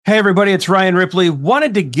Hey, everybody, it's Ryan Ripley.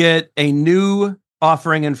 Wanted to get a new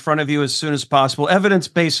offering in front of you as soon as possible,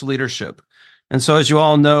 evidence-based leadership. And so as you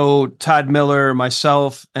all know, Todd Miller,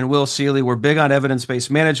 myself, and Will Seeley, we're big on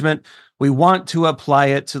evidence-based management. We want to apply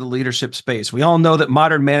it to the leadership space. We all know that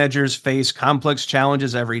modern managers face complex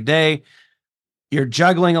challenges every day. You're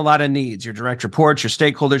juggling a lot of needs, your direct reports, your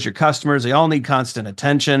stakeholders, your customers, they all need constant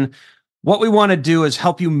attention. What we want to do is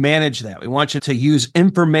help you manage that. We want you to use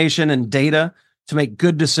information and data to make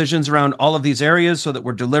good decisions around all of these areas so that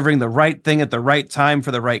we're delivering the right thing at the right time for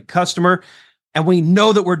the right customer. And we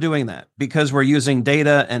know that we're doing that because we're using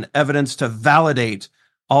data and evidence to validate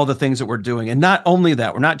all the things that we're doing. And not only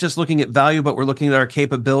that, we're not just looking at value, but we're looking at our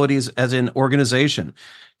capabilities as an organization.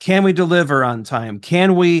 Can we deliver on time?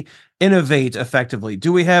 Can we innovate effectively?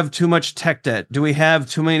 Do we have too much tech debt? Do we have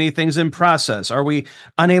too many things in process? Are we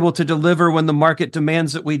unable to deliver when the market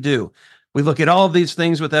demands that we do? We look at all of these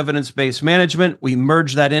things with evidence-based management. We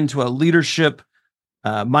merge that into a leadership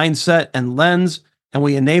mindset and lens, and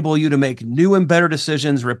we enable you to make new and better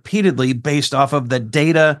decisions repeatedly based off of the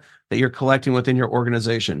data that you're collecting within your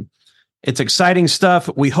organization. It's exciting stuff.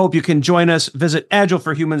 We hope you can join us. Visit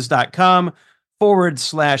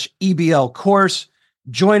agileforhumans.com/EBL course.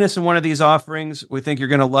 Join us in one of these offerings. We think you're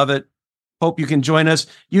going to love it. Hope you can join us.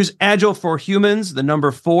 Use Agile for Humans, the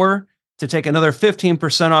number 4, to take another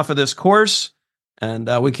 15% off of this course. And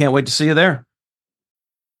we can't wait to see you there.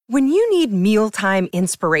 When you need mealtime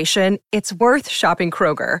inspiration, it's worth shopping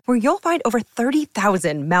Kroger, where you'll find over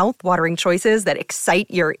 30,000 mouth-watering choices that excite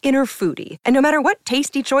your inner foodie. And no matter what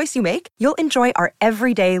tasty choice you make, you'll enjoy our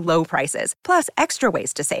everyday low prices, plus extra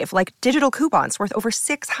ways to save, like digital coupons worth over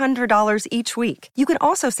 $600 each week. You can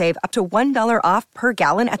also save up to $1 off per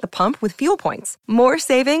gallon at the pump with fuel points. More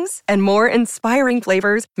savings and more inspiring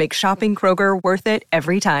flavors make shopping Kroger worth it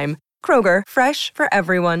every time. Kroger, fresh for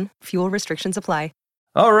everyone. Fuel restrictions apply.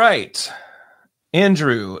 All right.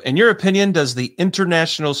 Andrew, in your opinion, does the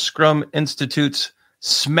International Scrum Institute's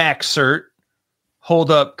SMAC cert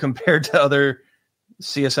hold up compared to other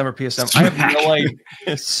CSM or PSM? SMAC. I have no idea.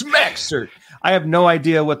 SMAC cert. I have no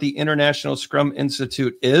idea what the International Scrum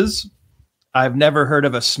Institute is. I've never heard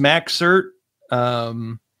of a SMAC cert.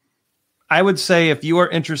 I would say if you are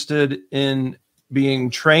interested in being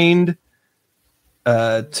trained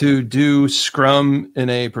to do Scrum in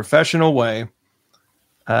a professional way,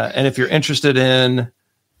 and if you're interested in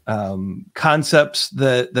concepts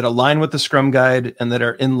that align with the Scrum Guide and that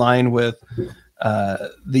are in line with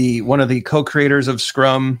one of the co-creators of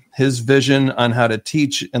Scrum, his vision on how to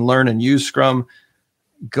teach and learn and use Scrum,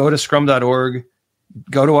 go to scrum.org,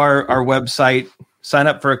 go to our website, sign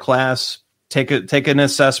up for a class, take an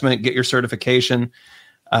assessment, get your certification.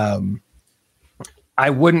 I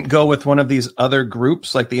wouldn't go with one of these other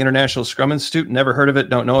groups like the International Scrum Institute. Never heard of it,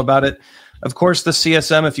 don't know about it. Of course, the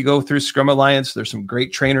CSM, if you go through Scrum Alliance, there's some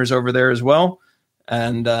great trainers over there as well.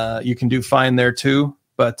 And you can do fine there too.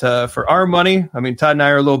 But for our money, I mean, Todd and I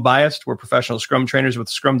are a little biased. We're professional Scrum trainers with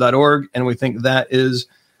scrum.org. And we think that is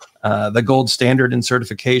the gold standard in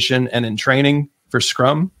certification and in training for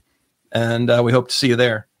Scrum. And we hope to see you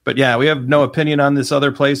there. But yeah, we have no opinion on this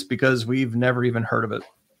other place because we've never even heard of it.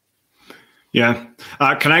 Yeah.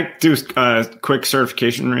 Can I do a quick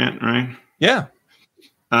certification rant, right? Yeah.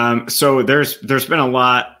 So there's been a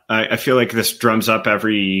lot. I feel like this drums up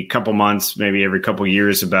every couple months, maybe every couple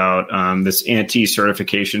years about this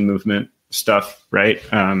anti-certification movement stuff, right?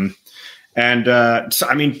 So,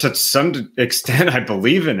 I mean, to some extent, I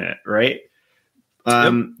believe in it, right?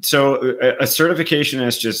 So a certification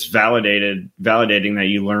is just validating that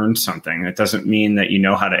you learned something. It doesn't mean that you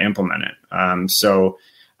know how to implement it.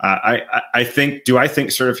 I think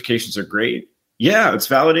certifications are great? Yeah, it's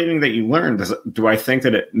validating that you learned. Do I think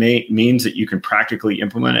that it means that you can practically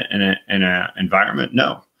implement it in an environment?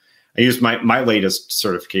 No. I used my latest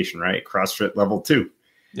certification, right? CrossFit level 2.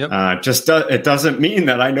 Yep. It doesn't mean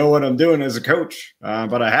that I know what I'm doing as a coach,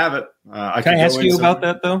 but I have it. Can I ask you about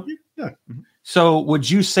that though? Yeah. So would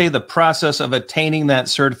you say the process of attaining that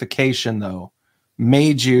certification though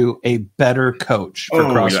made you a better coach for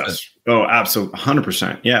CrossFit? Yes. Oh, absolutely.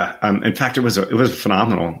 100%. Yeah. In fact, it was a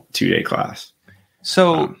phenomenal 2-day class.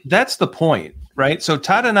 So that's the point, right? So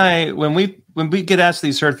Todd and I, when we get asked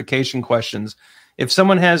these certification questions, if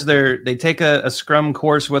someone they take a Scrum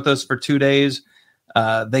course with us for 2 days,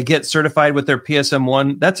 they get certified with their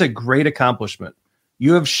PSM1, that's a great accomplishment.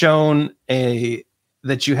 You have shown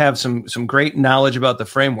that you have some great knowledge about the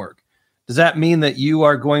framework. Does that mean that you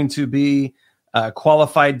are going to be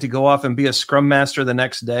qualified to go off and be a Scrum Master the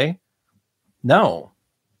next day? No.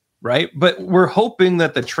 right? But we're hoping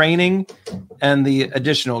that the training and the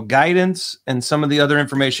additional guidance and some of the other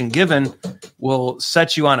information given will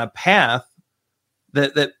set you on a path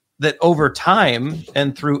that over time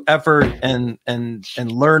and through effort and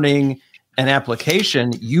learning and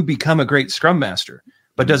application, you become a great Scrum Master.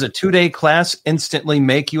 But does a 2-day class instantly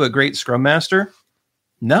make you a great Scrum Master?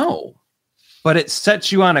 No. But it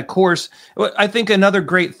sets you on a course. I think another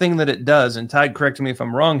great thing that it does, and Todd, correct me if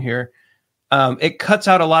I'm wrong here, it cuts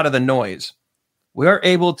out a lot of the noise. We are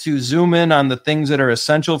able to zoom in on the things that are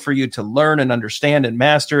essential for you to learn and understand and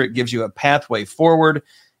master. It gives you a pathway forward.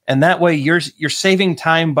 And that way you're saving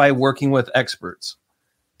time by working with experts,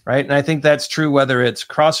 right? And I think that's true whether it's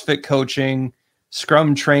CrossFit coaching,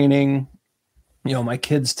 Scrum training. You know, my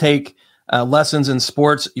kids take lessons in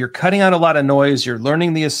sports. You're cutting out a lot of noise. You're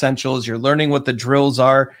learning the essentials. You're learning what the drills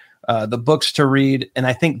are, the books to read. And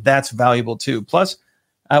I think that's valuable too. Plus,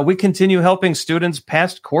 we continue helping students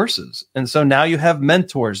pass courses. And so now you have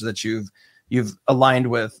mentors that you've aligned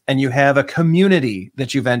with, and you have a community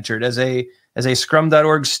that you've entered as a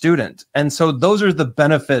Scrum.org student. And so those are the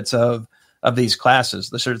benefits of these classes.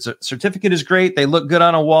 The certificate is great. They look good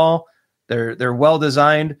on a wall. They're well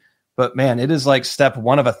designed. But man, it is like step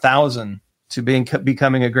 1 of 1,000 to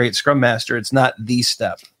becoming a great Scrum Master. It's not the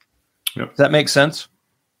step. Yep. Does that make sense?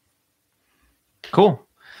 Cool.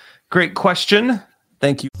 Great question.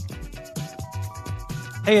 Thank you.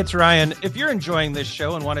 Hey, it's Ryan. If you're enjoying this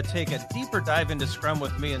show and want to take a deeper dive into Scrum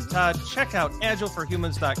with me and Todd, check out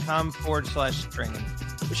agileforhumans.com/training.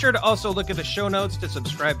 Be sure to also look at the show notes to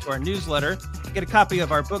subscribe to our newsletter, get a copy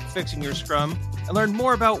of our book, Fixing Your Scrum, and learn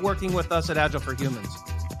more about working with us at Agile for Humans.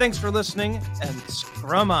 Thanks for listening, and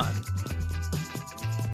Scrum on.